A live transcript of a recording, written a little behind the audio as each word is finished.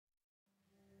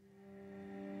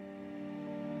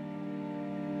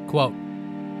Quote,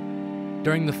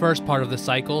 "During the first part of the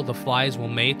cycle, the flies will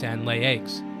mate and lay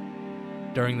eggs.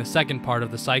 During the second part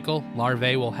of the cycle,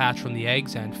 larvae will hatch from the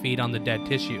eggs and feed on the dead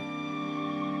tissue.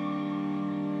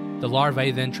 The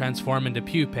larvae then transform into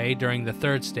pupae during the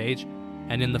third stage,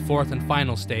 and in the fourth and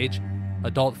final stage,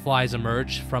 adult flies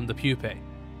emerge from the pupae.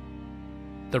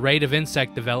 The rate of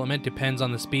insect development depends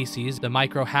on the species, the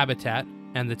microhabitat,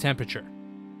 and the temperature.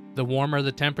 The warmer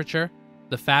the temperature,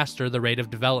 the faster the rate of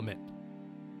development.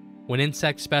 When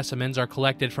insect specimens are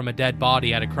collected from a dead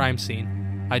body at a crime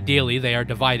scene, ideally they are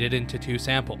divided into 2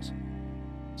 samples.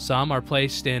 Some are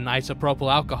placed in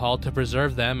isopropyl alcohol to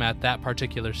preserve them at that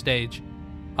particular stage.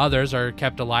 Others are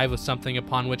kept alive with something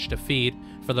upon which to feed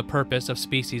for the purpose of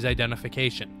species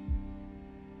identification.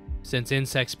 Since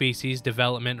insect species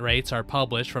development rates are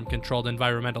published from controlled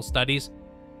environmental studies,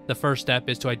 the first step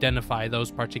is to identify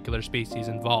those particular species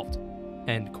involved."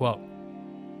 End quote.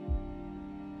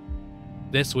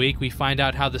 This week, we find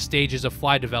out how the stages of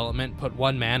fly development put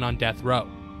one man on death row.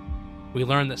 We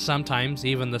learn that sometimes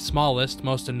even the smallest,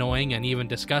 most annoying, and even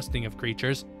disgusting of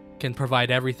creatures can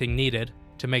provide everything needed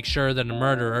to make sure that a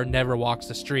murderer never walks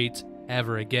the streets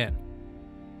ever again.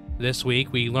 This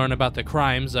week, we learn about the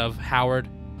crimes of Howard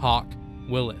Hawk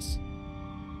Willis.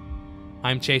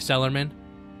 I'm Chase Ellerman,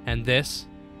 and this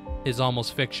is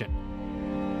Almost Fiction.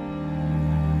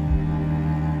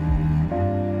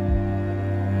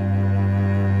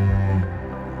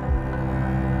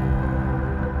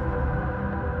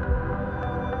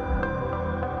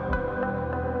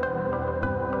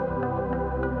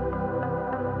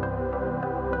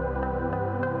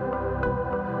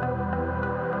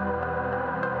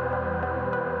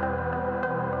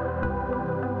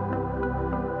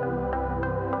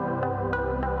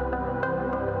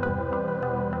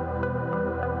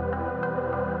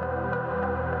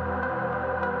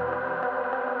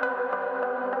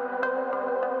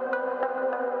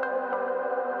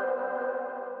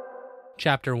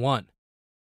 Chapter 1,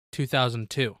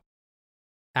 2002.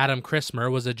 Adam Christmer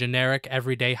was a generic,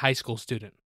 everyday high school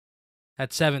student.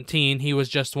 At 17, he was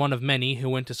just one of many who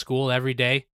went to school every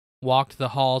day, walked the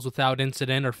halls without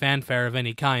incident or fanfare of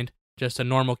any kind, just a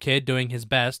normal kid doing his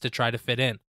best to try to fit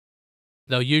in.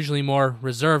 Though usually more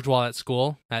reserved while at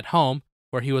school, at home,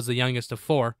 where he was the youngest of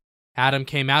 4, Adam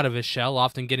came out of his shell,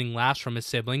 often getting laughs from his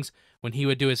siblings when he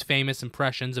would do his famous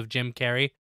impressions of Jim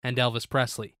Carrey and Elvis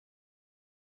Presley.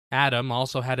 Adam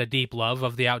also had a deep love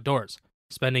of the outdoors,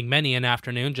 spending many an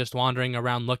afternoon just wandering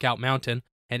around Lookout Mountain,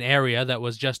 an area that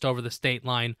was just over the state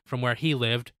line from where he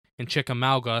lived in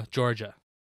Chickamauga, Georgia.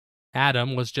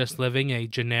 Adam was just living a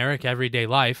generic everyday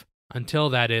life until,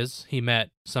 that is, he met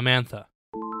Samantha.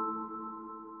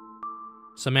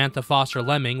 Samantha Foster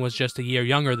Lemming was just a year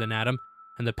younger than Adam,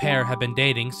 and the pair had been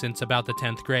dating since about the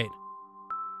 10th grade.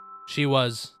 She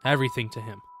was everything to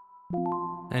him.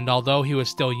 And although he was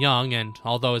still young, and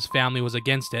although his family was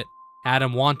against it,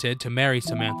 Adam wanted to marry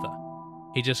Samantha.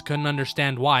 He just couldn't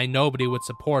understand why nobody would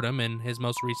support him in his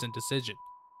most recent decision.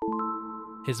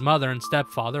 His mother and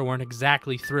stepfather weren't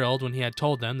exactly thrilled when he had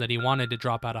told them that he wanted to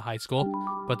drop out of high school,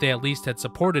 but they at least had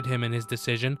supported him in his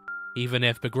decision, even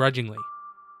if begrudgingly.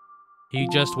 He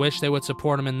just wished they would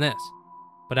support him in this.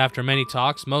 But after many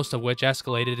talks, most of which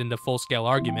escalated into full-scale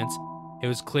arguments, it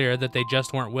was clear that they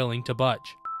just weren't willing to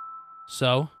budge.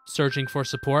 So, searching for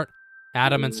support,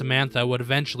 Adam and Samantha would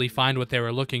eventually find what they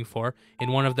were looking for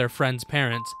in one of their friend's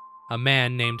parents, a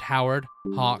man named Howard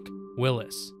Hawk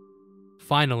Willis.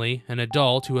 Finally, an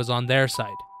adult who was on their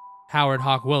side. Howard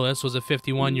Hawk Willis was a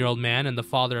 51-year-old man and the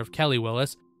father of Kelly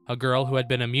Willis, a girl who had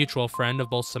been a mutual friend of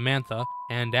both Samantha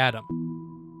and Adam.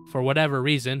 For whatever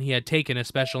reason, he had taken a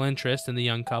special interest in the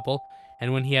young couple,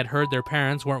 and when he had heard their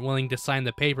parents weren't willing to sign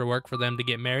the paperwork for them to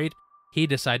get married, he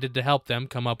decided to help them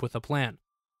come up with a plan.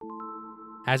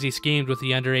 As he schemed with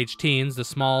the underage teens, the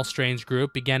small, strange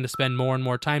group began to spend more and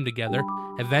more time together,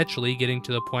 eventually getting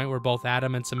to the point where both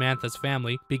Adam and Samantha's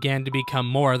family began to become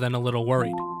more than a little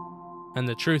worried. And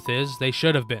the truth is, they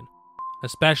should have been,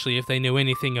 especially if they knew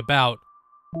anything about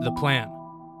the plan.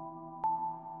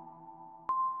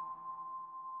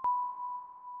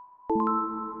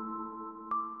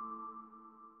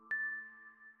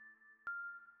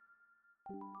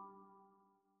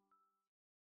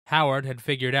 Howard had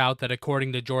figured out that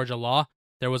according to Georgia law,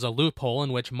 there was a loophole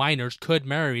in which minors could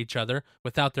marry each other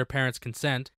without their parents'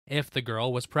 consent if the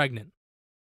girl was pregnant.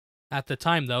 At the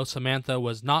time, though, Samantha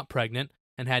was not pregnant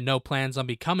and had no plans on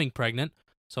becoming pregnant,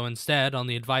 so instead, on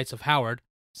the advice of Howard,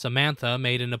 Samantha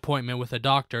made an appointment with a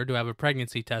doctor to have a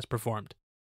pregnancy test performed.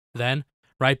 Then,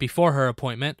 right before her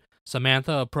appointment,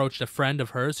 Samantha approached a friend of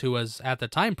hers who was at the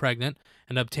time pregnant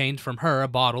and obtained from her a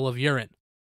bottle of urine.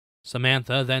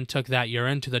 Samantha then took that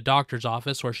urine to the doctor's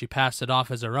office where she passed it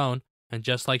off as her own, and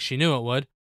just like she knew it would,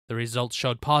 the results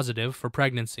showed positive for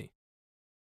pregnancy.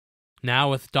 Now,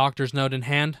 with doctor's note in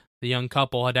hand, the young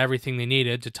couple had everything they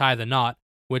needed to tie the knot,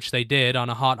 which they did on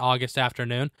a hot August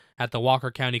afternoon at the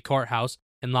Walker County Courthouse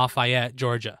in Lafayette,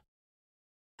 Georgia.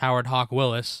 Howard Hawk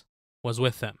Willis was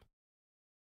with them.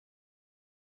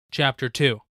 Chapter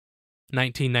 2,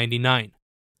 1999,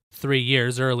 3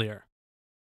 years earlier.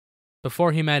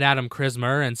 Before he met Adam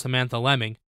Crismer and Samantha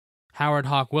Lemming, Howard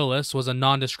Hawk Willis was a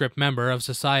nondescript member of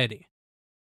society.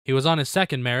 He was on his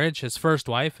second marriage. His first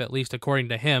wife, at least according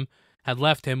to him, had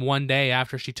left him one day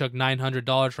after she took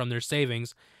 $900 from their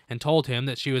savings and told him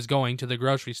that she was going to the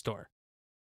grocery store.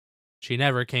 She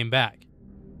never came back.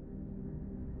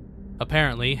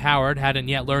 Apparently, Howard hadn't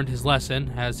yet learned his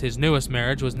lesson, as his newest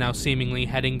marriage was now seemingly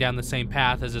heading down the same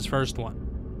path as his first one.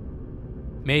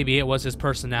 Maybe it was his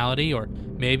personality, or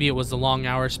maybe it was the long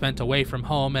hours spent away from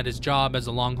home at his job as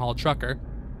a long-haul trucker,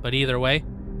 but either way,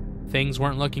 things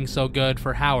weren't looking so good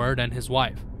for Howard and his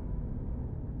wife.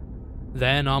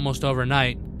 Then, almost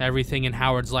overnight, everything in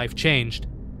Howard's life changed,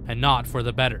 and not for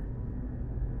the better.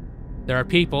 There are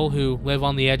people who live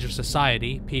on the edge of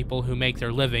society, people who make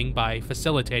their living by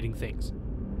facilitating things.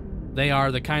 They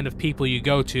are the kind of people you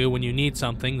go to when you need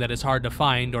something that is hard to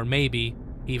find or maybe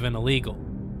even illegal.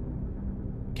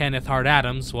 Kenneth Hart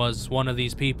Adams was one of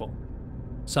these people.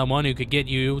 Someone who could get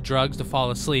you drugs to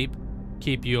fall asleep,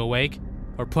 keep you awake,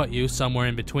 or put you somewhere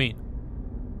in between.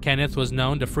 Kenneth was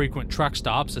known to frequent truck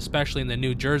stops, especially in the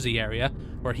New Jersey area,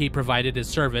 where he provided his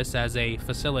service as a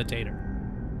facilitator.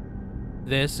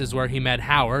 This is where he met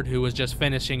Howard, who was just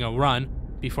finishing a run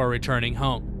before returning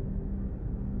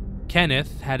home.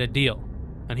 Kenneth had a deal,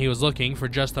 and he was looking for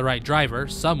just the right driver,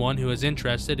 someone who was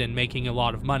interested in making a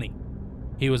lot of money.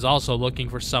 He was also looking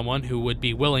for someone who would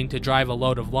be willing to drive a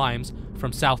load of limes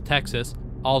from South Texas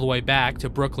all the way back to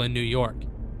Brooklyn, New York.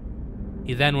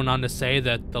 He then went on to say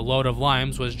that the load of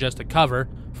limes was just a cover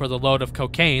for the load of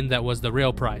cocaine that was the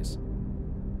real price.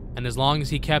 And as long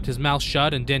as he kept his mouth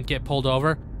shut and didn't get pulled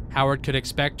over, Howard could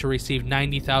expect to receive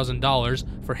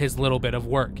 $90,000 for his little bit of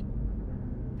work.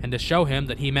 And to show him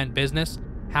that he meant business,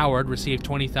 Howard received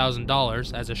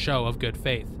 $20,000 as a show of good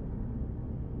faith.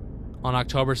 On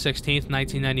October 16,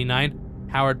 1999,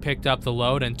 Howard picked up the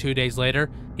load, and 2 days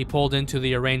later, he pulled into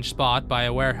the arranged spot by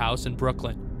a warehouse in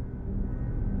Brooklyn.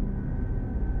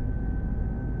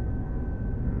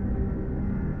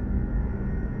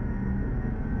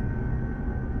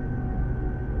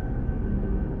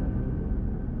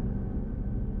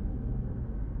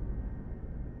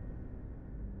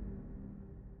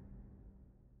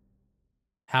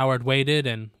 Howard waited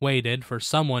and waited for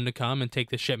someone to come and take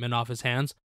the shipment off his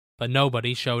hands, but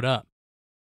nobody showed up.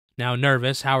 Now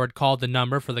nervous, Howard called the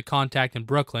number for the contact in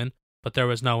Brooklyn, but there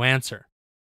was no answer.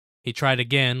 He tried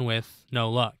again with no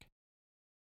luck.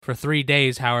 For 3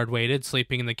 days, Howard waited,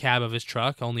 sleeping in the cab of his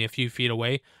truck, only a few feet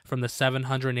away from the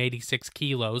 786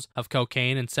 kilos of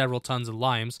cocaine and several tons of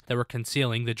limes that were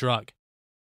concealing the drug.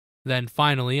 Then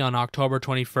finally, on October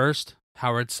 21st,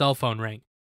 Howard's cell phone rang.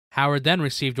 Howard then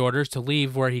received orders to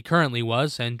leave where he currently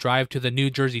was and drive to the New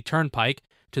Jersey Turnpike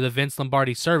to the Vince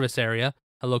Lombardi service area,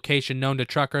 a location known to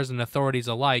truckers and authorities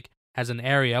alike as an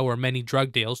area where many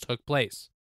drug deals took place.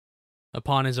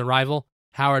 Upon his arrival,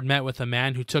 Howard met with a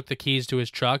man who took the keys to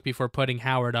his truck before putting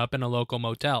Howard up in a local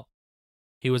motel.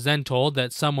 He was then told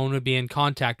that someone would be in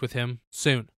contact with him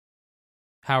soon.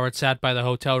 Howard sat by the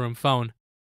hotel room phone,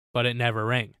 but it never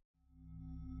rang.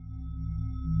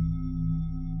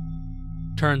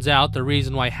 Turns out the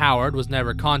reason why Howard was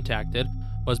never contacted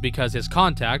was because his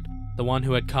contact, the one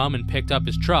who had come and picked up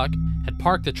his truck, had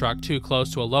parked the truck too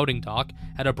close to a loading dock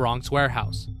at a Bronx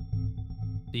warehouse.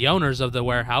 The owners of the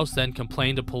warehouse then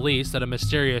complained to police that a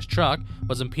mysterious truck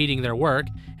was impeding their work,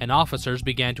 and officers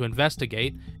began to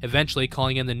investigate, eventually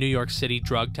calling in the New York City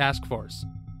Drug Task Force.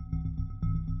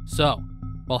 So,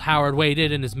 while Howard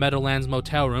waited in his Meadowlands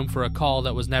motel room for a call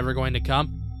that was never going to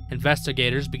come,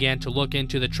 investigators began to look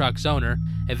into the truck's owner,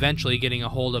 eventually getting a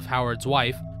hold of Howard's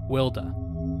wife, Wilda.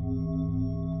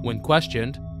 When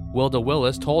questioned, Wilda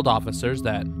Willis told officers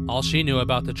that all she knew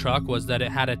about the truck was that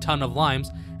it had a ton of limes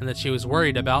and that she was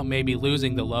worried about maybe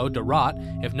losing the load to rot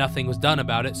if nothing was done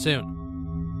about it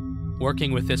soon.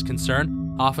 Working with this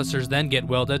concern, officers then get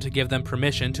Wilda to give them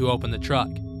permission to open the truck.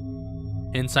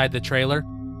 Inside the trailer,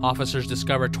 officers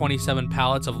discover 27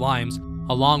 pallets of limes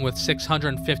along with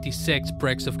 656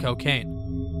 bricks of cocaine.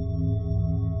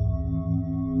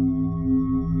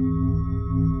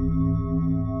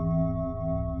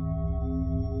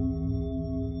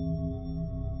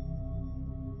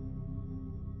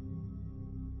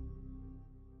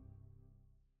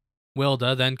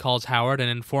 Wilda then calls Howard and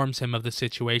informs him of the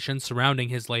situation surrounding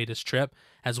his latest trip,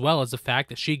 as well as the fact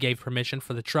that she gave permission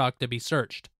for the truck to be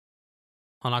searched.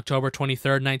 On October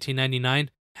 23,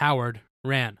 1999, Howard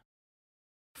ran.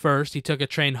 First, he took a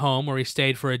train home where he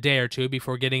stayed for a day or two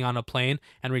before getting on a plane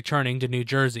and returning to New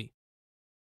Jersey.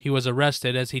 He was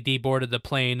arrested as he deboarded the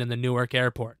plane in the Newark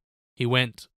airport. He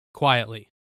went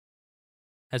quietly.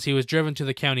 As he was driven to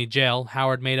the county jail,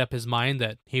 Howard made up his mind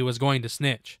that he was going to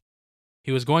snitch.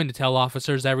 He was going to tell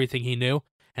officers everything he knew,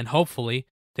 and hopefully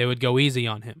they would go easy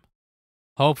on him.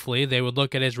 Hopefully they would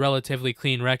look at his relatively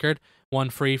clean record, one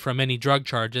free from any drug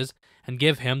charges, and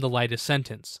give him the lightest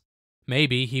sentence.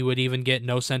 Maybe he would even get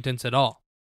no sentence at all.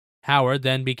 Howard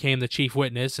then became the chief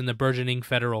witness in the burgeoning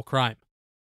federal crime.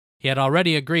 He had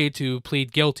already agreed to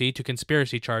plead guilty to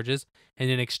conspiracy charges, and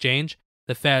in exchange,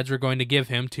 the feds were going to give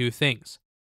him two things.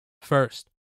 First,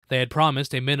 they had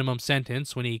promised a minimum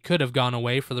sentence when he could have gone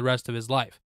away for the rest of his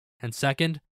life, and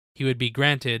second, he would be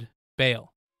granted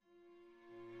bail.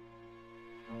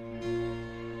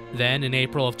 Then, in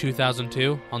April of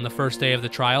 2002, on the first day of the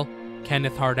trial,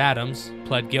 Kenneth Hart Adams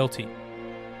pled guilty.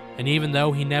 And even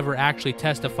though he never actually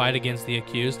testified against the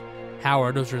accused,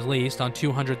 Howard was released on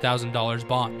 $200,000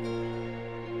 bond.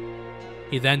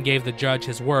 He then gave the judge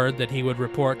his word that he would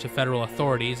report to federal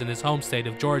authorities in his home state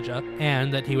of Georgia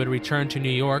and that he would return to New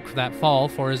York that fall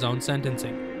for his own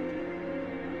sentencing.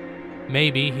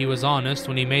 Maybe he was honest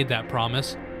when he made that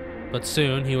promise, but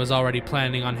soon he was already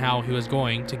planning on how he was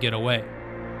going to get away.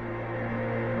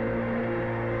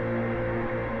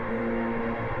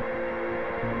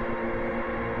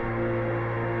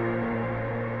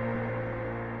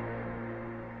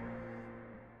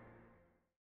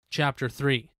 Chapter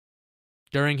 3.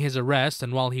 During his arrest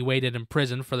and while he waited in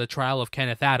prison for the trial of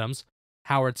Kenneth Adams,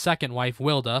 Howard's second wife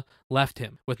Wilda left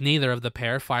him, with neither of the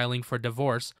pair filing for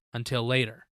divorce until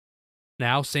later.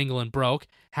 Now single and broke,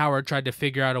 Howard tried to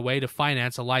figure out a way to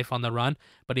finance a life on the run,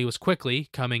 but he was quickly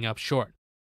coming up short.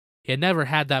 He had never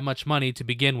had that much money to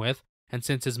begin with, and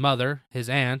since his mother, his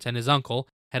aunt, and his uncle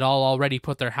had all already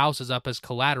put their houses up as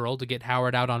collateral to get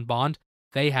Howard out on bond,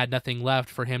 they had nothing left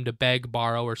for him to beg,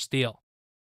 borrow, or steal.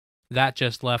 That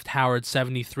just left Howard's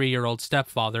 73-year-old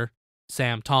stepfather,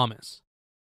 Sam Thomas.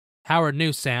 Howard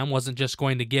knew Sam wasn't just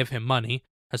going to give him money,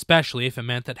 especially if it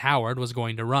meant that Howard was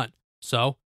going to run.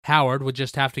 So, Howard would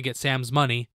just have to get Sam's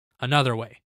money another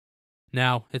way.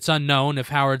 Now, it's unknown if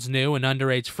Howard's new and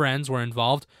underage friends were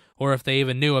involved, or if they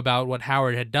even knew about what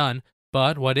Howard had done,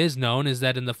 but what is known is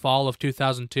that in the fall of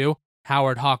 2002,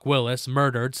 Howard Hawk Willis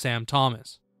murdered Sam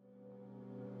Thomas.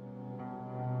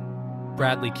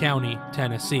 Bradley County,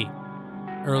 Tennessee.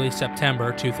 Early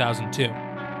September 2002.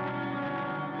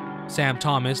 Sam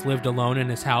Thomas lived alone in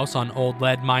his house on Old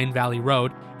Lead Mine Valley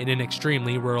Road in an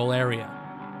extremely rural area.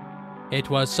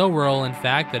 It was so rural, in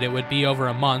fact, that it would be over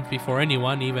a month before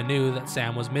anyone even knew that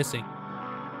Sam was missing.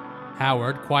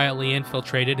 Howard quietly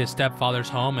infiltrated his stepfather's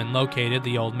home and located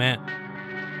the old man.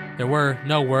 There were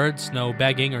no words, no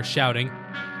begging or shouting.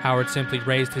 Howard simply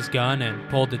raised his gun and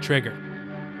pulled the trigger.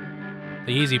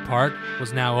 The easy part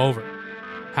was now over.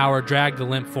 Howard dragged the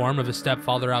limp form of his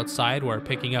stepfather outside where,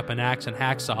 picking up an axe and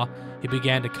hacksaw, he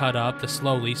began to cut up the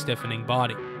slowly stiffening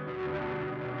body.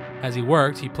 As he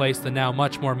worked, he placed the now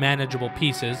much more manageable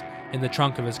pieces in the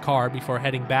trunk of his car before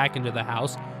heading back into the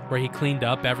house where he cleaned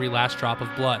up every last drop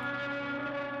of blood.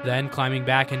 Then, climbing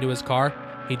back into his car,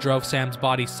 he drove Sam's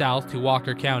body south to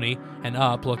Walker County and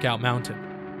up Lookout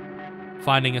Mountain.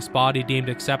 Finding a spot he deemed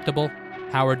acceptable,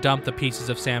 Howard dumped the pieces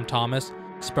of Sam Thomas,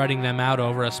 spreading them out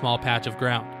over a small patch of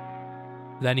ground.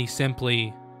 Then he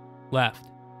simply left.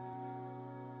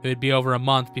 It would be over a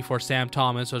month before Sam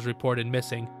Thomas was reported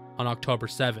missing on October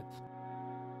 7th.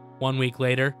 1 week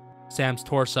later, Sam's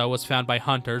torso was found by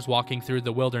hunters walking through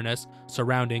the wilderness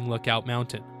surrounding Lookout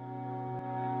Mountain.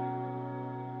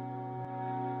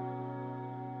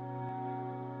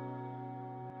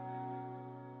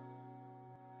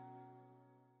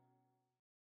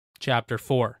 Chapter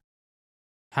 4.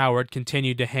 Howard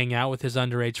continued to hang out with his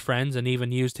underage friends and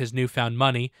even used his newfound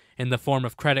money in the form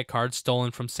of credit cards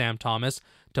stolen from Sam Thomas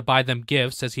to buy them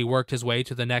gifts as he worked his way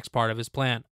to the next part of his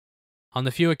plan. On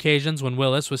the few occasions when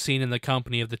Willis was seen in the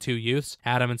company of the two youths,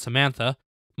 Adam and Samantha,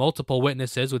 multiple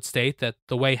witnesses would state that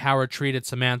the way Howard treated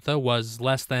Samantha was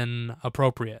less than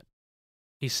appropriate.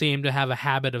 He seemed to have a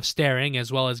habit of staring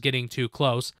as well as getting too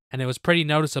close, and it was pretty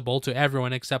noticeable to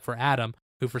everyone except for Adam,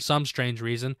 who for some strange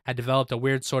reason had developed a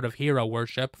weird sort of hero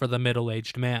worship for the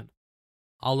middle-aged man.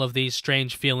 All of these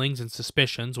strange feelings and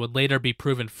suspicions would later be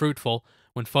proven fruitful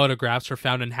when photographs were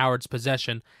found in Howard's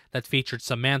possession that featured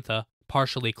Samantha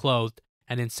partially clothed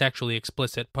and in sexually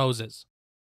explicit poses.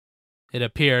 It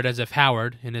appeared as if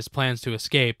Howard, in his plans to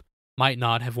escape, might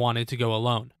not have wanted to go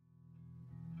alone.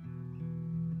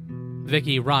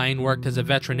 Vicki Ryan worked as a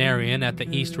veterinarian at the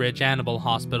East Ridge Animal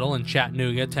Hospital in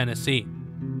Chattanooga, Tennessee.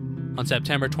 On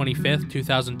September 25,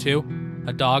 2002,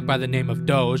 a dog by the name of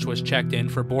Doge was checked in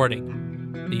for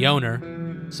boarding. The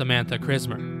owner, Samantha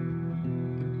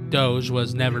Crismer. Doge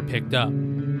was never picked up.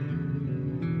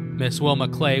 Miss Wilma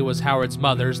Clay was Howard's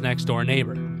mother's next-door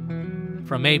neighbor.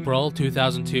 From April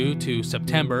 2002 to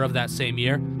September of that same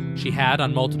year, she had,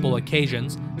 on multiple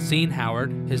occasions, seen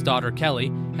Howard, his daughter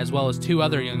Kelly, as well as two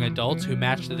other young adults who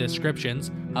matched the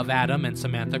descriptions of Adam and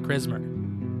Samantha Crismer.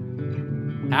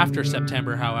 After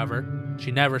September, however,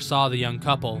 she never saw the young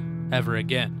couple ever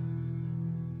again.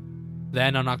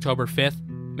 Then, on October 5th,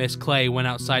 Miss Clay went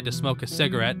outside to smoke a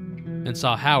cigarette and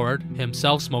saw Howard,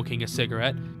 himself smoking a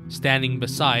cigarette, standing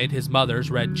beside his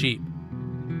mother's red Jeep.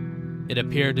 It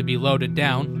appeared to be loaded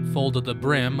down, full to the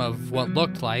brim of what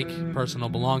looked like personal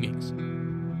belongings.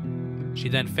 She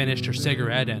then finished her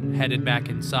cigarette and headed back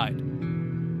inside.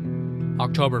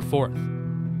 October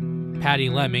 4th. Patty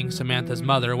Lemming, Samantha's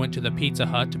mother, went to the Pizza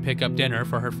Hut to pick up dinner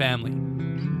for her family.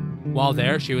 While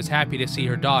there, she was happy to see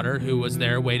her daughter, who was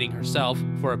there waiting herself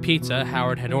for a pizza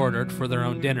Howard had ordered for their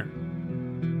own dinner.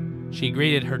 She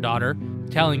greeted her daughter,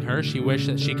 telling her she wished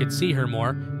that she could see her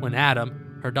more, when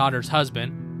Adam, her daughter's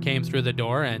husband, came through the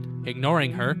door and,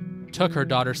 ignoring her, took her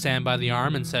daughter Sam by the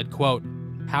arm and said, quote,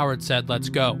 "Howard said, let's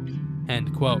go,"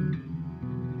 end quote.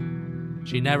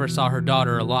 She never saw her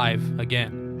daughter alive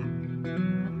again.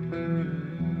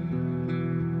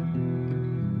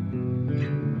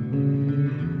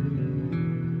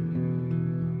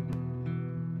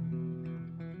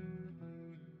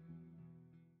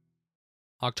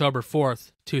 October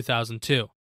 4th, 2002.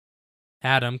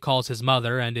 Adam calls his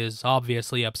mother and is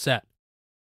obviously upset.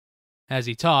 As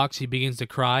he talks, he begins to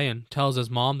cry and tells his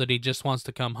mom that he just wants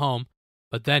to come home,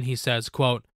 but then he says,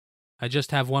 quote, "I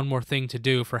just have one more thing to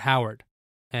do for Howard,"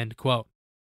 end quote.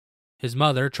 His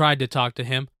mother tried to talk to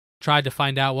him, tried to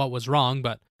find out what was wrong,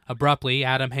 but abruptly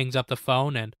Adam hangs up the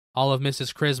phone and all of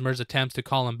Mrs. Crismer's attempts to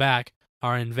call him back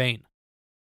are in vain.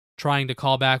 Trying to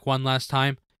call back one last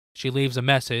time, she leaves a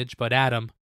message, but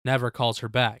Adam never calls her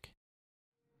back.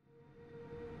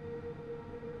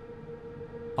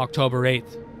 October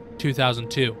 8th,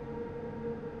 2002.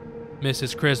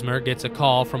 Mrs. Crismer gets a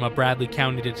call from a Bradley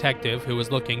County detective who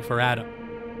was looking for Adam.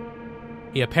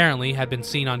 He apparently had been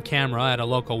seen on camera at a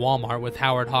local Walmart with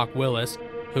Howard Hawk Willis,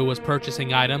 who was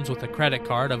purchasing items with a credit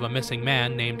card of a missing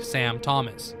man named Sam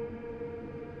Thomas.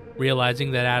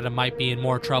 Realizing that Adam might be in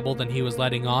more trouble than he was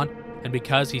letting on, and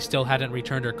because he still hadn't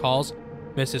returned her calls,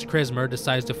 Mrs. Crismer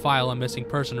decides to file a missing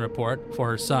person report for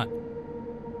her son.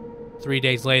 3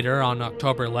 days later, on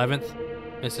October 11th,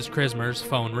 Mrs. Crismer's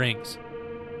phone rings.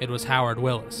 It was Howard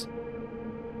Willis.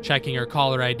 Checking her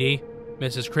caller ID,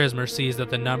 Mrs. Crismer sees that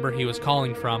the number he was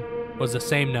calling from was the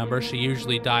same number she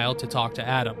usually dialed to talk to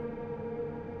Adam.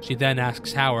 She then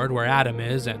asks Howard where Adam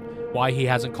is and why he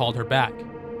hasn't called her back.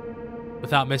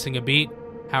 Without missing a beat,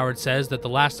 Howard says that the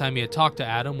last time he had talked to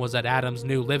Adam was at Adam's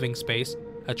new living space,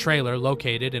 a trailer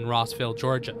located in Rossville,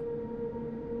 Georgia.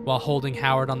 While holding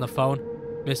Howard on the phone,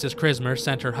 Mrs. Crismer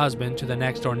sent her husband to the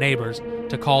next-door neighbors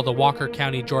to call the Walker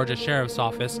County, Georgia Sheriff's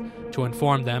Office to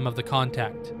inform them of the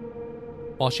contact.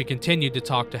 While she continued to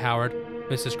talk to Howard,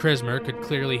 Mrs. Crismer could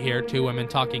clearly hear two women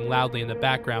talking loudly in the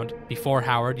background before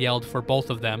Howard yelled for both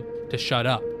of them to shut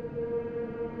up.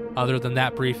 Other than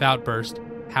that brief outburst,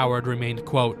 Howard remained,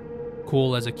 quote,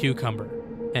 "cool as a cucumber,"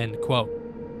 end quote.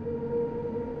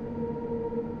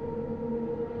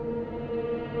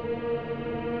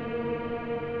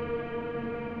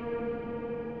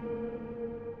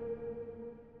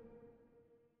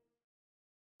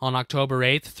 On October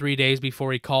 8th, 3 days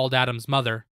before he called Adam's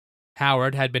mother,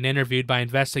 Howard had been interviewed by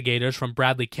investigators from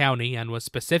Bradley County and was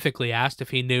specifically asked if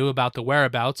he knew about the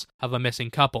whereabouts of a missing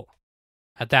couple.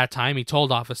 At that time, he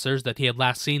told officers that he had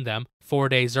last seen them 4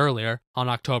 days earlier on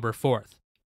October 4th.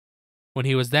 When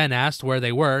he was then asked where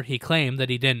they were, he claimed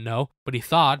that he didn't know, but he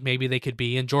thought maybe they could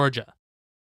be in Georgia.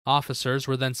 Officers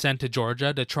were then sent to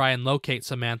Georgia to try and locate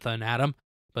Samantha and Adam,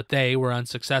 but they were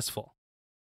unsuccessful.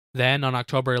 Then, on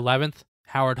October 11th,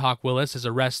 Howard Hawk Willis is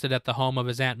arrested at the home of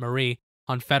his Aunt Marie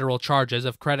on federal charges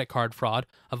of credit card fraud,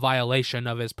 a violation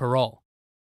of his parole.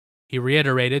 He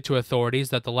reiterated to authorities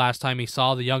that the last time he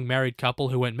saw the young married couple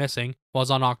who went missing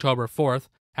was on October 4th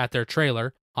at their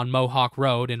trailer on Mohawk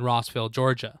Road in Rossville,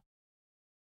 Georgia.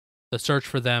 The search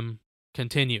for them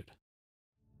continued.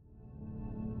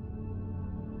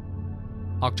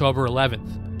 October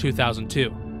 11th, 2002.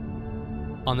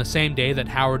 On the same day that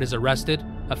Howard is arrested,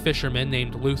 a fisherman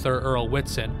named Luther Earl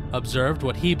Whitson observed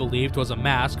what he believed was a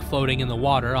mask floating in the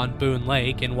water on Boone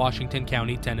Lake in Washington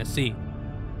County, Tennessee.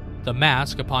 The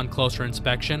mask, upon closer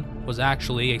inspection, was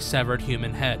actually a severed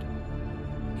human head.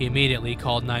 He immediately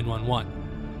called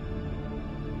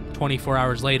 911. 24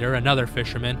 hours later, another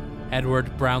fisherman,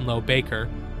 Edward Brownlow Baker,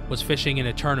 was fishing in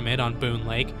a tournament on Boone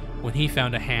Lake when he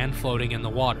found a hand floating in the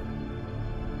water.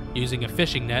 Using a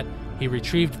fishing net, he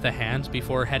retrieved the hands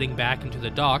before heading back into the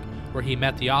dock where he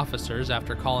met the officers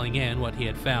after calling in what he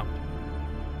had found.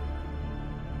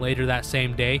 Later that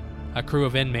same day, a crew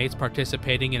of inmates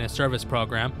participating in a service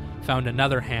program found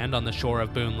another hand on the shore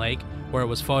of Boone Lake where it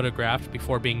was photographed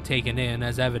before being taken in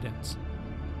as evidence.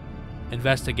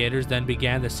 Investigators then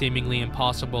began the seemingly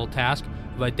impossible task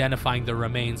of identifying the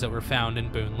remains that were found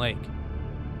in Boone Lake.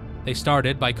 They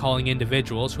started by calling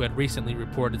individuals who had recently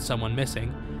reported someone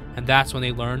missing, and that's when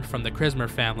they learned from the Crismer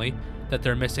family that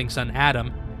their missing son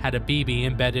Adam had a BB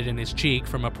embedded in his cheek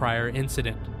from a prior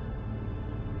incident.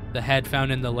 The head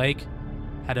found in the lake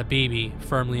had a BB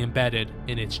firmly embedded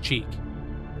in its cheek.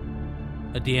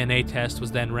 A DNA test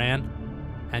was then ran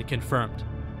and confirmed.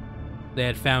 They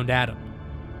had found Adam,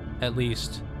 at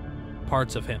least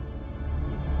parts of him.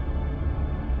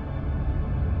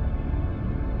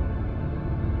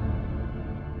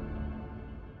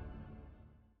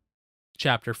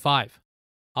 Chapter 5.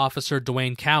 Officer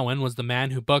Dwayne Cowan was the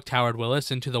man who booked Howard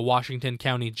Willis into the Washington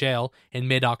County Jail in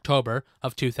mid-October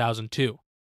of 2002.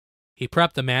 He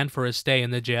prepped the man for his stay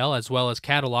in the jail as well as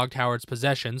cataloged Howard's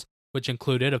possessions, which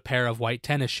included a pair of white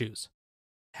tennis shoes.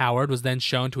 Howard was then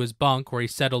shown to his bunk where he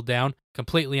settled down,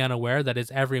 completely unaware that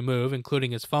his every move,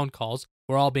 including his phone calls,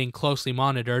 were all being closely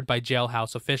monitored by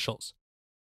jailhouse officials.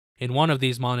 In one of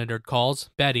these monitored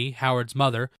calls, Betty, Howard's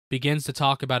mother, begins to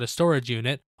talk about a storage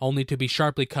unit, only to be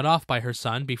sharply cut off by her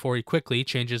son before he quickly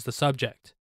changes the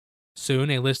subject.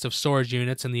 Soon, a list of storage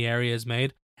units in the area is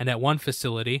made, and at one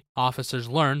facility, officers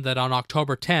learned that on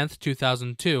October 10,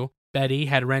 2002, Betty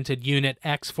had rented Unit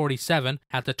X47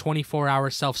 at the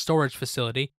 24-hour self-storage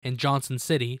facility in Johnson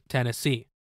City, Tennessee.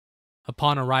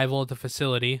 Upon arrival at the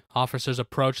facility, officers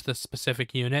approached the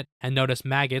specific unit and noticed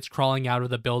maggots crawling out of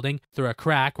the building through a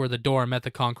crack where the door met the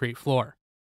concrete floor.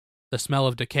 The smell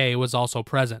of decay was also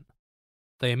present.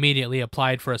 They immediately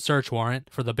applied for a search warrant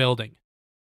for the building.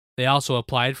 They also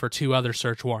applied for 2 other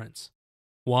search warrants.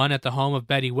 One at the home of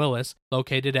Betty Willis,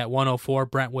 located at 104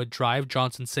 Brentwood Drive,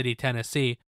 Johnson City,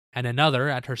 Tennessee, and another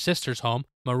at her sister's home,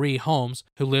 Marie Holmes,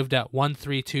 who lived at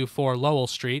 1324 Lowell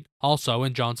Street, also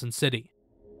in Johnson City.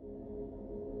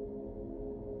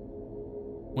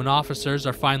 When officers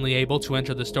are finally able to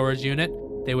enter the storage unit,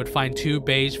 they would find 2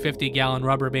 beige 50-gallon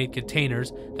Rubbermaid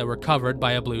containers that were covered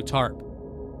by a blue tarp.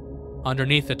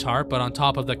 Underneath the tarp, but on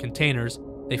top of the containers,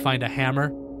 they find a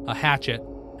hammer, a hatchet,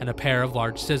 and a pair of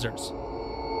large scissors.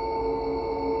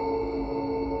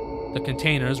 The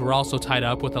containers were also tied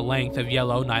up with a length of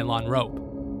yellow nylon rope.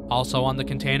 Also on the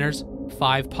containers,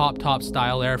 5 pop-top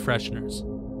style air fresheners.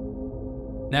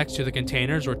 Next to the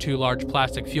containers were 2 large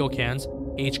plastic fuel cans,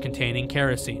 each containing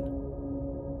kerosene.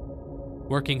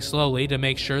 Working slowly to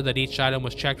make sure that each item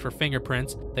was checked for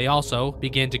fingerprints, they also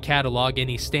began to catalog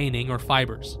any staining or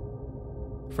fibers.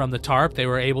 From the tarp, they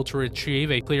were able to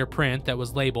retrieve a clear print that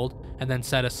was labeled and then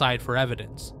set aside for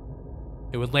evidence.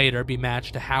 It would later be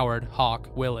matched to Howard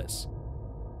Hawk Willis.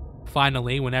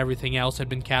 Finally, when everything else had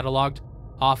been cataloged,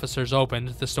 officers opened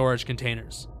the storage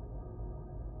containers.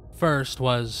 First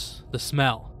was the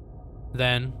smell,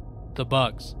 then the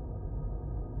bugs.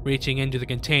 Reaching into the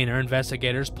container,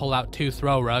 investigators pull out 2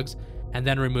 throw rugs and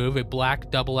then remove a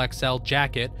black XXL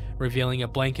jacket, revealing a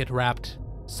blanket-wrapped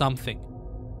something.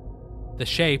 The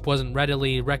shape wasn't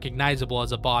readily recognizable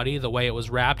as a body the way it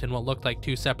was wrapped in what looked like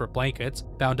 2 separate blankets,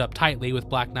 bound up tightly with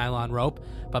black nylon rope,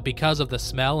 but because of the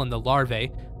smell and the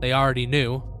larvae, they already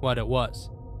knew what it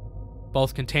was.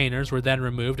 Both containers were then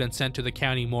removed and sent to the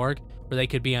county morgue, where they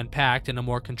could be unpacked in a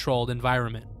more controlled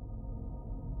environment.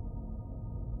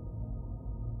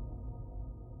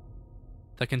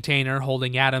 The container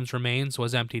holding Adam's remains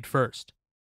was emptied first.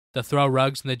 The throw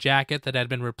rugs and the jacket that had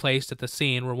been replaced at the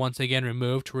scene were once again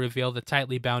removed to reveal the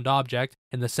tightly bound object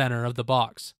in the center of the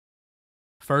box.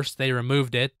 First they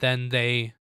removed it, then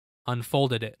they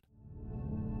unfolded it.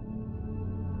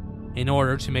 In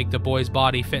order to make the boy's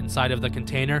body fit inside of the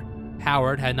container,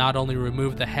 Howard had not only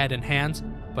removed the head and hands,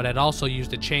 but had also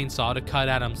used a chainsaw to cut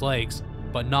Adam's legs,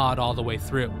 but not all the way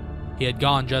through. He had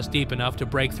gone just deep enough to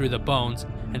break through the bones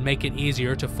and make it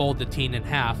easier to fold the teen in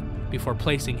half before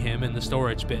placing him in the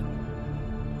storage bin.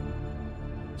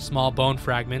 Small bone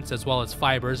fragments as well as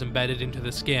fibers embedded into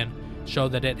the skin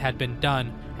showed that it had been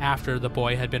done after the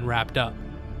boy had been wrapped up.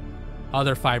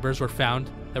 Other fibers were found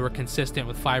that were consistent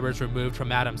with fibers removed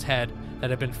from Adam's head that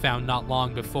had been found not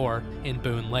long before in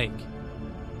Boone Lake.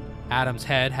 Adam's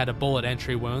head had a bullet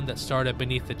entry wound that started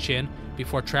beneath the chin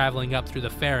before traveling up through the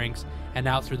pharynx and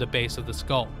out through the base of the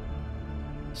skull.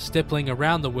 Stippling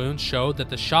around the wound showed that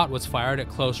the shot was fired at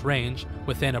close range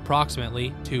within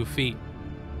approximately 2 feet.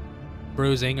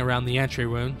 Bruising around the entry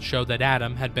wound showed that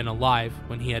Adam had been alive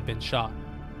when he had been shot.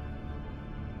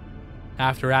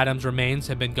 After Adam's remains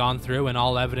had been gone through and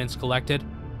all evidence collected,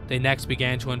 they next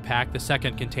began to unpack the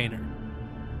second container.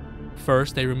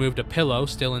 First, they removed a pillow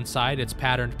still inside its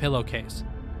patterned pillowcase.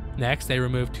 Next, they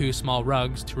removed 2 small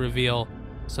rugs to reveal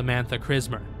Samantha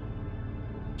Crismer.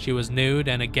 She was nude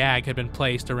and a gag had been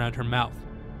placed around her mouth.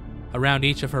 Around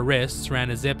each of her wrists ran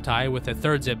a zip tie with a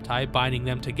third zip tie binding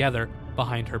them together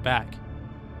behind her back.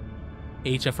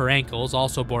 Each of her ankles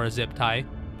also bore a zip tie,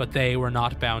 but they were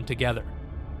not bound together.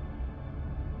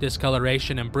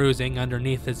 Discoloration and bruising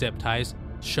underneath the zip ties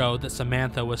showed that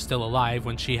Samantha was still alive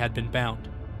when she had been bound.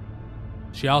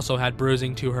 She also had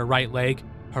bruising to her right leg,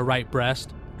 her right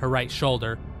breast, her right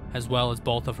shoulder, as well as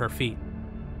both of her feet.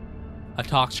 A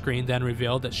talk screen then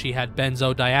revealed that she had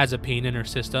benzodiazepine in her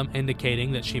system,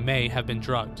 indicating that she may have been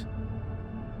drugged.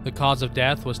 The cause of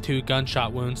death was 2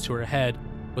 gunshot wounds to her head,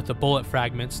 with the bullet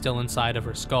fragment still inside of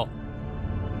her skull.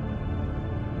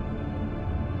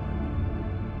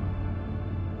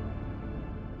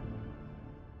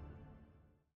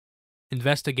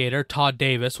 Investigator Todd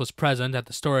Davis was present at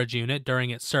the storage unit during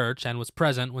its search and was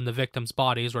present when the victims'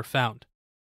 bodies were found.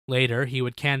 Later, he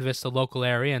would canvass the local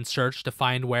area and search to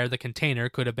find where the container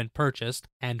could have been purchased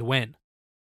and when.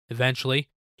 Eventually,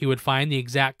 he would find the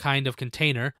exact kind of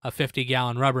container, a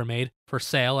 50-gallon Rubbermaid, for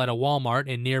sale at a Walmart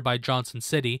in nearby Johnson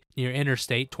City near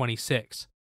Interstate 26.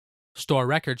 Store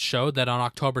records showed that on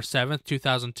October 7,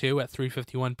 2002 at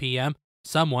 3:51 p.m.,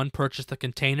 someone purchased the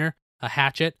container, a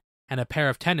hatchet, and a pair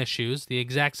of tennis shoes, the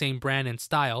exact same brand and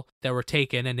style, that were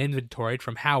taken and inventoried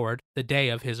from Howard the day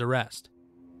of his arrest.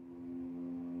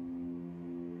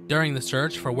 During the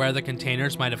search for where the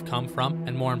containers might have come from,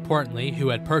 and more importantly, who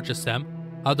had purchased them,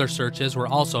 other searches were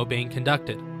also being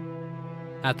conducted.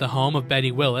 At the home of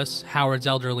Betty Willis, Howard's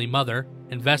elderly mother,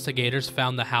 investigators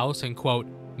found the house in, quote,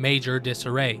 major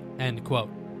disarray, end quote.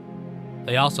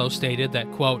 They also stated that,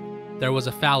 quote, there was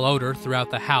a foul odor throughout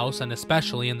the house and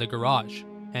especially in the garage,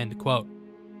 end quote.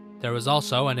 There was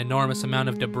also an enormous amount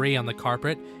of debris on the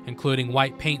carpet, including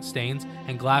white paint stains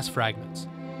and glass fragments.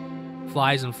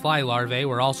 Flies and fly larvae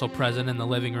were also present in the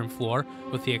living room floor,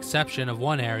 with the exception of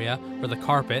one area where the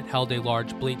carpet held a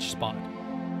large bleach spot.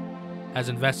 As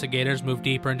investigators moved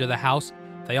deeper into the house,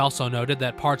 they also noted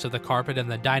that parts of the carpet in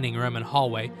the dining room and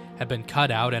hallway had been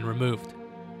cut out and removed.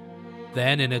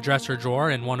 Then, in a dresser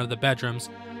drawer in one of the bedrooms,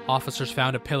 officers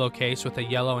found a pillowcase with a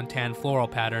yellow and tan floral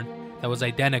pattern that was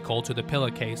identical to the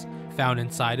pillowcase found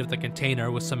inside of the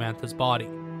container with Samantha's body.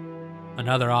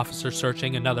 Another officer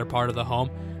searching another part of the home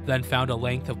then found a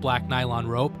length of black nylon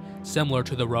rope similar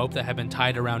to the rope that had been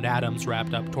tied around Adam's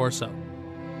wrapped-up torso.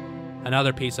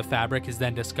 Another piece of fabric is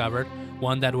then discovered,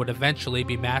 one that would eventually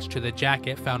be matched to the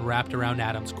jacket found wrapped around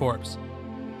Adam's corpse.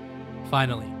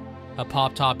 Finally, a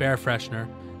pop-top air freshener,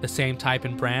 the same type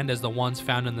and brand as the ones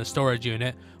found in the storage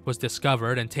unit, was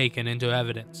discovered and taken into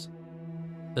evidence.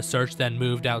 The search then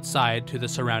moved outside to the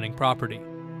surrounding property.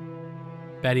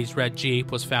 Betty's red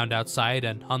Jeep was found outside,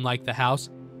 and unlike the house,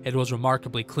 it was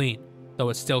remarkably clean, though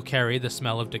it still carried the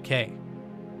smell of decay.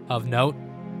 Of note,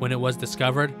 when it was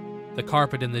discovered, the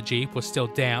carpet in the Jeep was still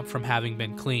damp from having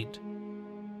been cleaned.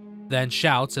 Then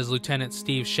shouts as Lieutenant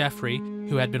Steve Sheffrey,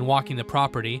 who had been walking the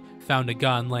property, found a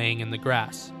gun laying in the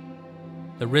grass.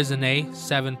 The Risonnet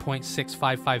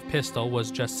 7.655 pistol was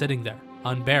just sitting there,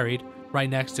 unburied, right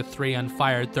next to 3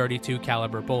 unfired .32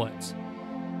 caliber bullets.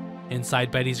 Inside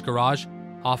Betty's garage,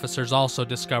 officers also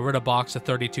discovered a box of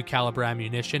 .32 caliber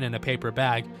ammunition in a paper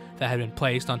bag that had been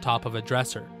placed on top of a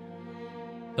dresser.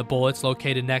 The bullets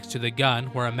located next to the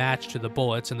gun were a match to the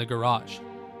bullets in the garage.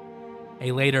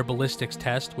 A later ballistics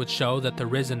test would show that the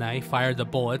Risonnet fired the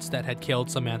bullets that had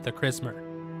killed Samantha Crismer.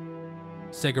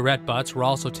 Cigarette butts were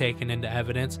also taken into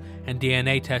evidence, and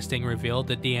DNA testing revealed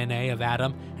the DNA of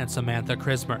Adam and Samantha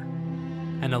Crismer.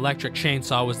 An electric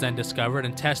chainsaw was then discovered,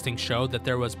 and testing showed that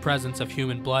there was presence of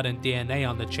human blood and DNA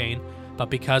on the chain,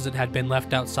 but because it had been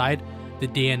left outside, the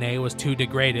DNA was too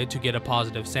degraded to get a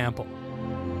positive sample.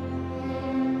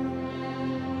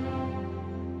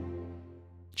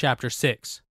 Chapter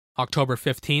 6, October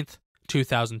 15th,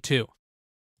 2002.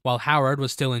 While Howard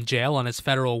was still in jail on his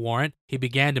federal warrant, he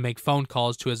began to make phone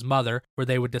calls to his mother where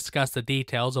they would discuss the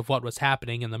details of what was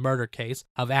happening in the murder case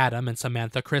of Adam and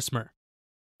Samantha Crismer.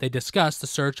 They discussed the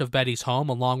search of Betty's home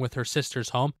along with her sister's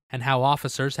home and how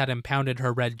officers had impounded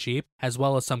her red Jeep as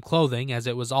well as some clothing, as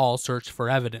it was all searched for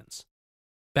evidence.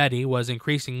 Betty was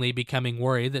increasingly becoming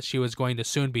worried that she was going to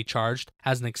soon be charged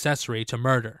as an accessory to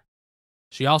murder.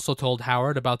 She also told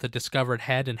Howard about the discovered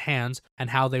head and hands and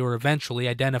how they were eventually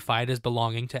identified as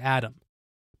belonging to Adam.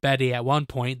 Betty at one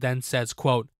point then says,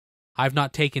 quote, "I've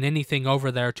not taken anything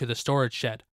over there to the storage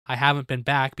shed. I haven't been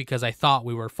back because I thought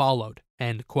we were followed."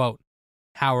 End quote.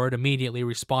 Howard immediately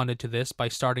responded to this by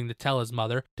starting to tell his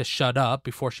mother to shut up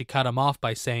before she cut him off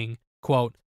by saying,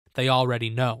 quote, "They already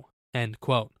know." End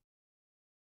quote.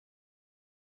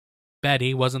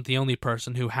 Betty wasn't the only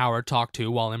person who Howard talked to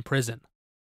while in prison.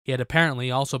 He had apparently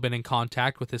also been in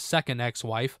contact with his second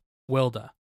ex-wife,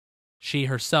 Wilda. She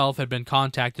herself had been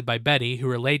contacted by Betty, who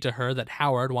relayed to her that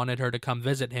Howard wanted her to come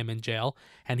visit him in jail,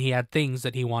 and he had things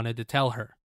that he wanted to tell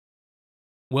her.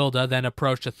 Wilda then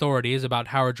approached authorities about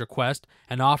Howard's request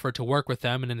and offered to work with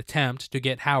them in an attempt to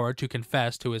get Howard to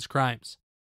confess to his crimes.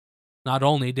 Not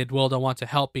only did Wilda want to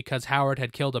help because Howard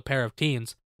had killed a pair of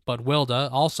teens, but Wilda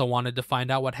also wanted to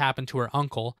find out what happened to her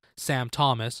uncle, Sam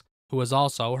Thomas, who was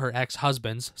also her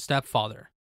ex-husband's stepfather.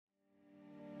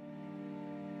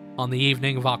 On the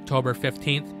evening of October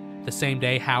 15th, the same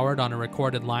day Howard on a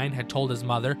recorded line had told his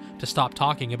mother to stop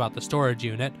talking about the storage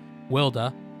unit,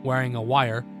 Wilda, wearing a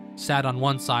wire, sat on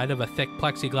one side of a thick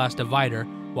plexiglass divider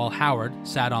while Howard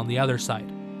sat on the other side.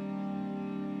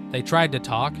 They tried to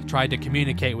talk, tried to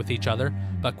communicate with each other,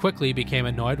 but quickly became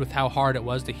annoyed with how hard it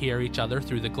was to hear each other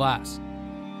through the glass.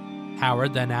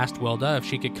 Howard then asked Wilda if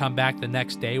she could come back the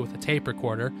next day with a tape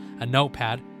recorder, a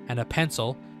notepad, and a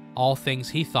pencil, all things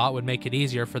he thought would make it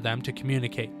easier for them to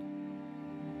communicate.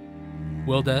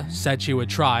 Wilda said she would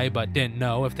try, but didn't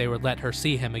know if they would let her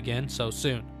see him again so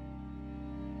soon.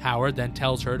 Howard then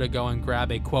tells her to go and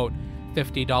grab a, quote,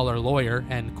 $50 lawyer,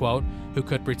 end quote, who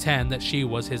could pretend that she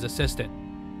was his assistant.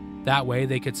 That way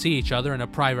they could see each other in a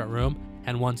private room,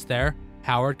 and once there,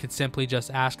 Howard could simply just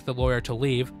ask the lawyer to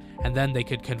leave, and then they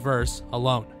could converse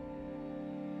alone.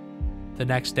 The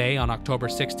next day, on October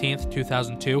 16th,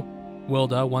 2002,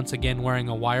 Wilda, once again wearing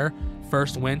a wire,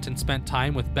 first went and spent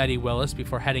time with Betty Willis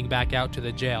before heading back out to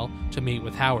the jail to meet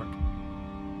with Howard.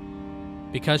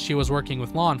 Because she was working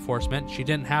with law enforcement, she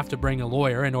didn't have to bring a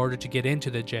lawyer in order to get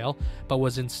into the jail, but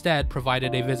was instead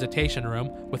provided a visitation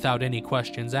room without any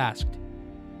questions asked.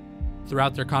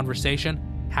 Throughout their conversation,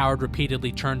 Howard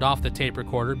repeatedly turned off the tape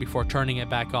recorder before turning it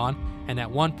back on, and at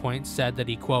one point said that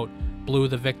he, quote, blew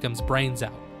the victim's brains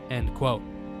out, end quote.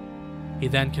 He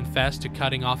then confessed to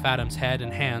cutting off Adam's head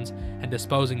and hands and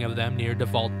disposing of them near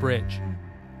DeVault Bridge.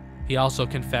 He also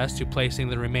confessed to placing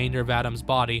the remainder of Adam's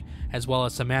body, as well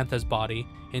as Samantha's body,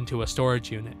 into a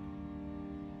storage unit.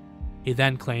 He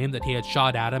then claimed that he had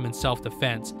shot Adam in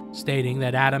self-defense, stating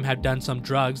that Adam had done some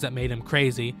drugs that made him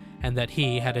crazy and that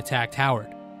he had attacked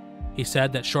Howard. He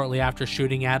said that shortly after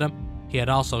shooting Adam, he had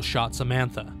also shot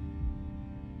Samantha.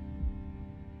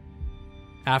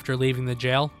 After leaving the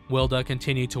jail, Wilda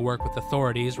continued to work with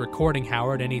authorities, recording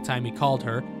Howard anytime he called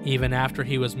her, even after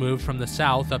he was moved from the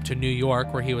South up to New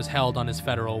York, where he was held on his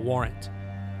federal warrant.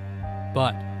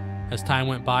 But, as time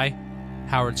went by,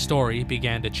 Howard's story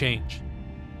began to change.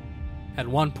 At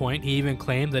one point, he even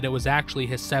claimed that it was actually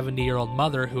his 70-year-old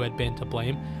mother who had been to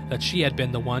blame, that she had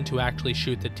been the one to actually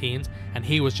shoot the teens, and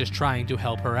he was just trying to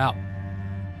help her out.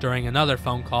 During another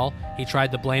phone call, he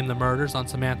tried to blame the murders on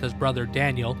Samantha's brother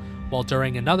Daniel, while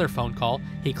during another phone call,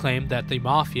 he claimed that the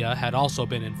mafia had also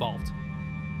been involved.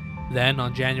 Then,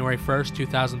 on January 1st,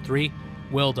 2003,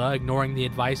 Wilda, ignoring the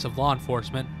advice of law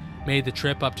enforcement, made the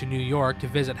trip up to New York to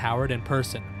visit Howard in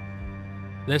person.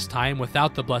 This time,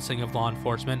 without the blessing of law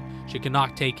enforcement, she could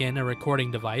not take in a recording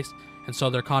device, and so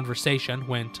their conversation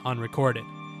went unrecorded.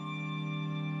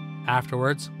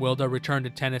 Afterwards, Wilda returned to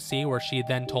Tennessee, where she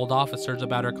then told officers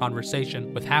about her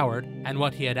conversation with Howard and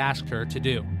what he had asked her to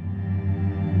do.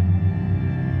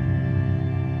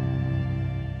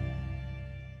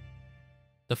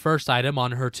 The first item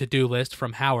on her to-do list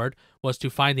from Howard was to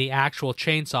find the actual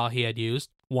chainsaw he had used,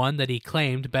 one that he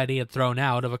claimed Betty had thrown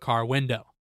out of a car window.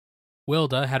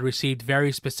 Wilda had received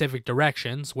very specific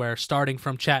directions where, starting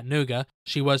from Chattanooga,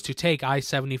 she was to take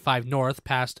I-75 north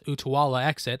past Utawala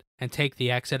exit and take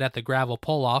the exit at the gravel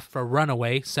pull-off for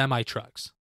runaway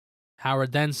semi-trucks.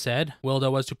 Howard then said Wilda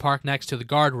was to park next to the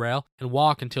guardrail and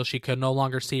walk until she could no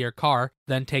longer see her car,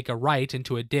 then take a right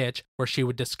into a ditch where she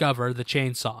would discover the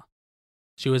chainsaw.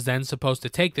 She was then supposed to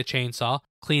take the chainsaw,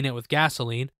 clean it with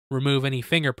gasoline, remove any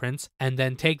fingerprints, and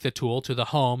then take the tool to the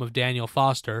home of Daniel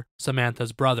Foster,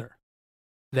 Samantha's brother.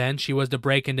 Then she was to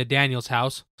break into Daniel's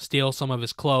house, steal some of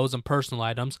his clothes and personal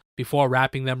items before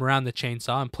wrapping them around the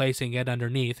chainsaw and placing it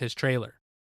underneath his trailer.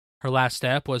 Her last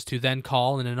step was to then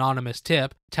call an anonymous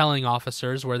tip telling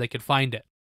officers where they could find it.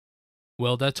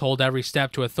 Wilda told every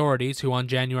step to authorities who on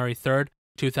January 3,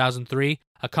 2003,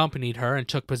 accompanied her and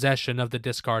took possession of the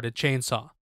discarded chainsaw.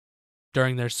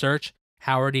 During their search,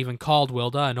 Howard even called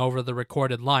Wilda and over the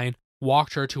recorded line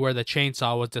walked her to where the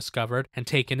chainsaw was discovered and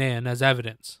taken in as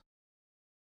evidence.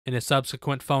 In a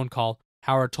subsequent phone call,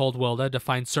 Howard told Wilda to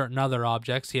find certain other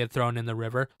objects he had thrown in the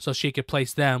river so she could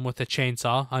place them with the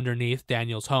chainsaw underneath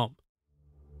Daniel's home.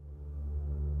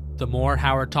 The more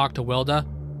Howard talked to Wilda,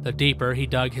 the deeper he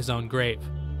dug his own grave.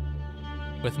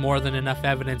 With more than enough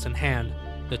evidence in hand,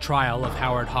 the trial of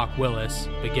Howard Hawk Willis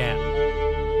began.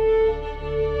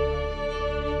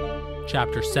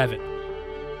 Chapter 7.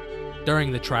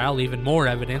 During the trial, even more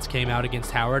evidence came out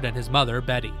against Howard and his mother,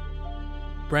 Betty.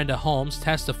 Brenda Holmes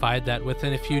testified that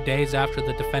within a few days after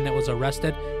the defendant was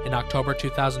arrested in October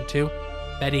 2002,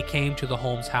 Betty came to the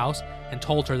Holmes house and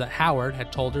told her that Howard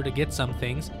had told her to get some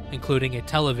things, including a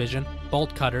television,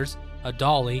 bolt cutters, a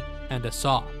dolly, and a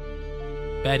saw.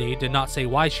 Betty did not say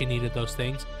why she needed those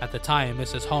things. At the time,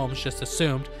 Mrs. Holmes just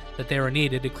assumed that they were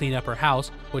needed to clean up her house,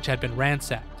 which had been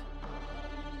ransacked.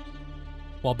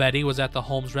 While Betty was at the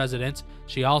Holmes residence,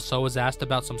 she also was asked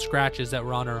about some scratches that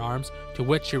were on her arms, to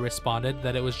which she responded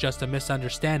that it was just a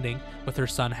misunderstanding with her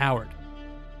son Howard.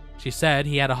 She said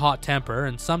he had a hot temper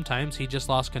and sometimes he just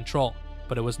lost control,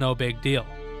 but it was no big deal.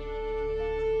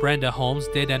 Brenda Holmes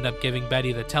did end up giving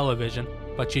Betty the television,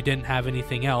 but she didn't have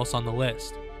anything else on the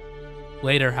list.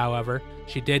 Later, however,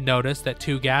 she did notice that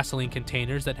 2 gasoline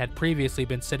containers that had previously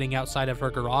been sitting outside of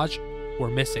her garage were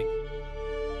missing.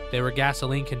 They were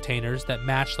gasoline containers that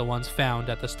matched the ones found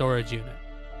at the storage unit.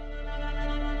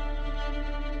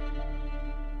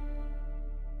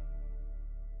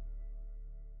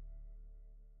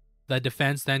 The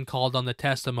defense then called on the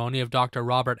testimony of Dr.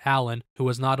 Robert Allen, who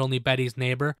was not only Betty's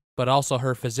neighbor, but also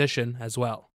her physician as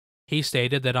well. He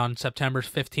stated that on September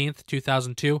 15,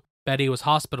 2002, Betty was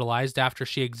hospitalized after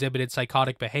she exhibited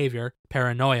psychotic behavior,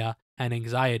 paranoia, and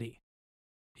anxiety.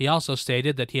 He also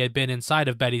stated that he had been inside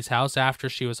of Betty's house after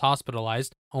she was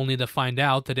hospitalized, only to find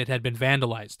out that it had been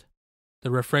vandalized.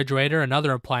 The refrigerator and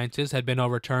other appliances had been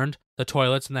overturned, the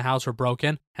toilets in the house were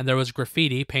broken, and there was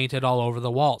graffiti painted all over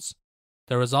the walls.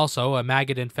 There was also a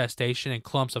maggot infestation and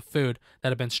clumps of food that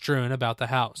had been strewn about the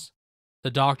house.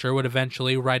 The doctor would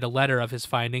eventually write a letter of his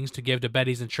findings to give to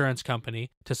Betty's insurance company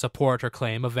to support her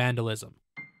claim of vandalism.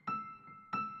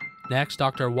 Next,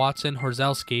 Dr. Watson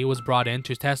Horzelski was brought in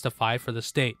to testify for the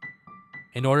state.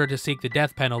 In order to seek the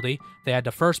death penalty, they had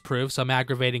to first prove some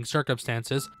aggravating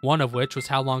circumstances, one of which was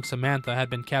how long Samantha had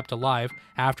been kept alive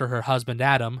after her husband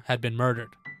Adam had been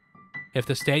murdered. If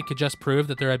the state could just prove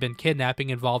that there had been kidnapping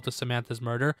involved with Samantha's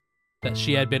murder, that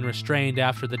she had been restrained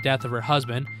after the death of her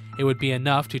husband, it would be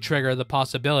enough to trigger the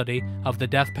possibility of the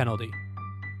death penalty.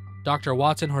 Dr.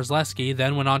 Watson Horzelski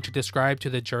then went on to describe to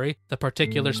the jury the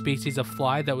particular species of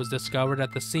fly that was discovered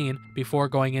at the scene before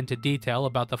going into detail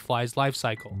about the fly's life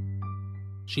cycle.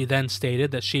 She then stated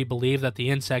that she believed that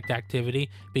the insect activity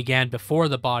began before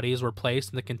the bodies were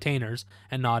placed in the containers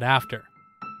and not after.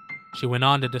 She went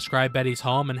on to describe Betty's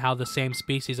home and how the same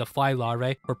species of fly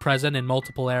larvae were present in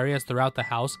multiple areas throughout the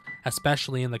house,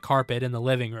 especially in the carpet in the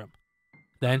living room.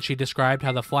 Then she described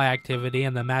how the fly activity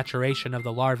and the maturation of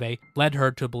the larvae led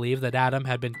her to believe that Adam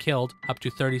had been killed up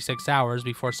to 36 hours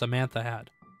before Samantha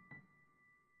had.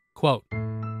 Quote,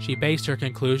 she based her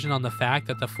conclusion on the fact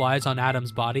that the flies on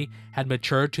Adam's body had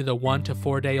matured to the 1 to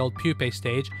 4 day old pupae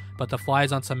stage, but the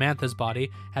flies on Samantha's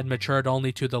body had matured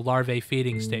only to the larvae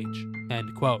feeding stage.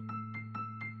 End quote.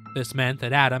 This meant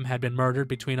that Adam had been murdered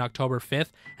between October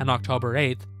 5th and October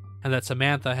 8th, and that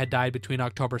Samantha had died between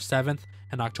October 7th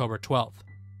and October 12th.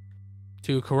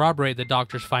 To corroborate the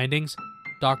doctor's findings,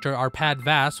 Dr. Arpad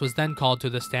Vass was then called to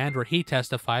the stand where he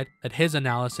testified that his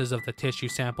analysis of the tissue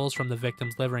samples from the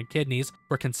victim's liver and kidneys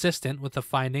were consistent with the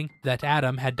finding that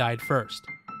Adam had died first.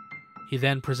 He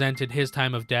then presented his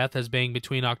time of death as being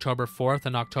between October 4th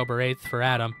and October 8th for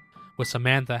Adam, with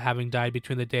Samantha having died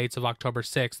between the dates of October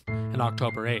 6th and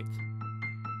October 8th.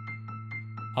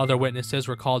 Other witnesses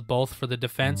were called both for the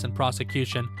defense and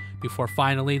prosecution before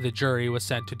finally the jury was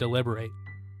sent to deliberate.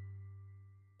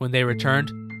 When they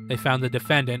returned, they found the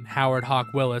defendant, Howard Hawk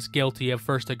Willis, guilty of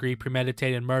first-degree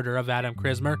premeditated murder of Adam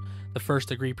Crismer, the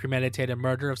first-degree premeditated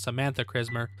murder of Samantha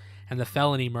Crismer, and the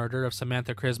felony murder of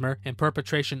Samantha Crismer in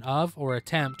perpetration of or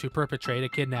attempt to perpetrate a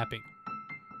kidnapping.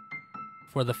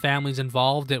 For the families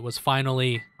involved, it was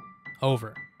finally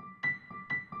over.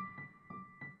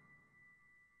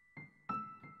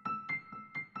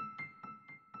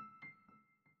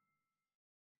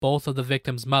 Both of the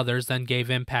victims' mothers then gave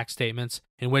impact statements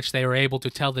in which they were able to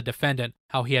tell the defendant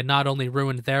how he had not only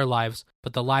ruined their lives,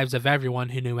 but the lives of everyone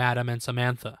who knew Adam and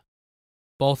Samantha.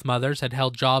 Both mothers had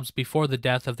held jobs before the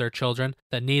death of their children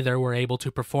that neither were able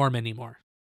to perform anymore.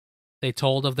 They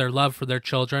told of their love for their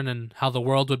children and how the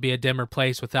world would be a dimmer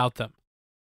place without them.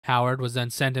 Howard was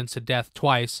then sentenced to death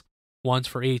twice, once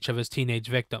for each of his teenage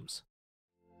victims.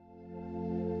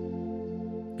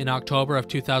 In October of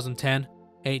 2010,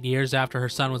 8 years after her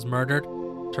son was murdered,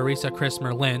 Teresa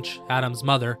Christmer Lynch, Adam's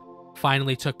mother,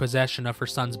 finally took possession of her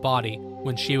son's body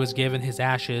when she was given his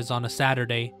ashes on a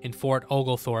Saturday in Fort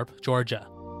Oglethorpe, Georgia.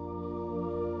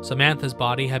 Samantha's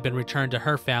body had been returned to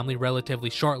her family relatively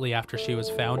shortly after she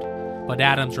was found, but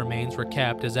Adam's remains were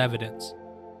kept as evidence.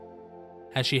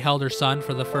 As she held her son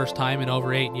for the first time in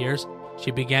over 8 years, she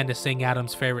began to sing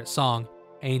Adam's favorite song,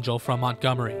 Angel from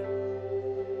Montgomery.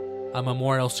 A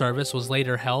memorial service was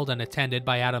later held and attended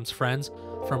by Adam's friends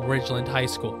from Ridgeland High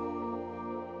School.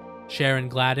 Sharon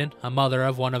Gladden, a mother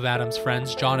of one of Adam's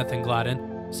friends, Jonathan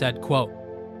Gladden, said, quote,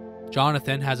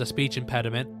 "Jonathan has a speech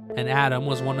impediment, and Adam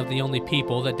was one of the only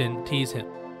people that didn't tease him,"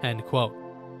 end quote.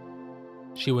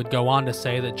 She would go on to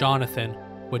say that Jonathan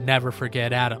would never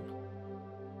forget Adam.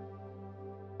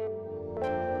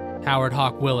 Howard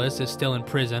Hawk Willis is still in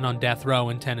prison on death row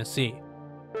in Tennessee.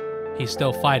 He's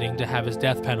still fighting to have his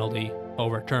death penalty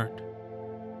overturned.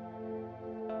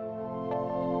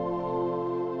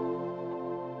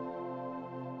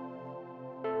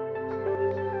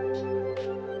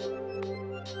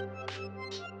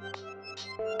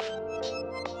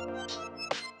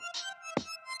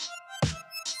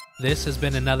 This has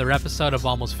been another episode of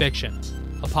Almost Fiction,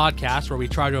 a podcast where we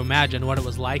try to imagine what it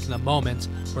was like in the moments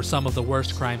where some of the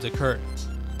worst crimes occurred.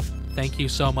 Thank you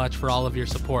so much for all of your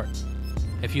support.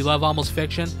 If you love Almost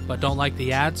Fiction but don't like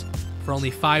the ads, for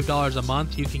only $5 a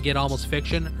month you can get Almost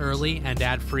Fiction early and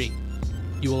ad-free.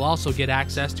 You will also get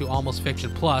access to Almost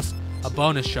Fiction Plus, a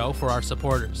bonus show for our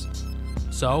supporters.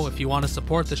 So if you want to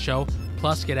support the show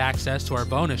plus get access to our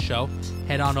bonus show,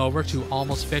 head on over to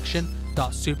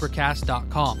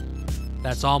almostfiction.supercast.com.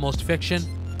 That's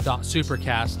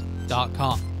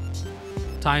almostfiction.supercast.com.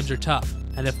 Times are tough,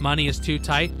 and if money is too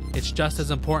tight, it's just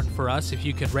as important for us if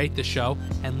you could rate the show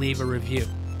and leave a review.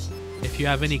 If you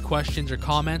have any questions or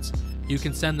comments, you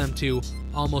can send them to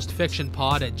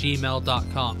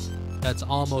almostfictionpod@gmail.com. That's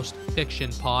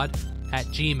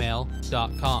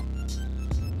almostfictionpod@gmail.com.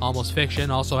 Almost Fiction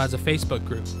also has a Facebook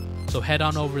group, so head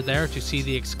on over there to see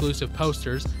the exclusive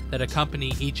posters that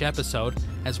accompany each episode,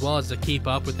 as well as to keep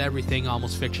up with everything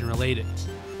Almost Fiction related.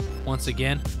 Once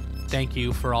again, thank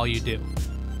you for all you do.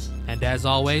 And as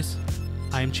always,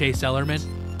 I'm Chase Ellerman,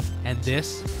 and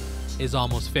this is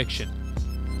Almost Fiction.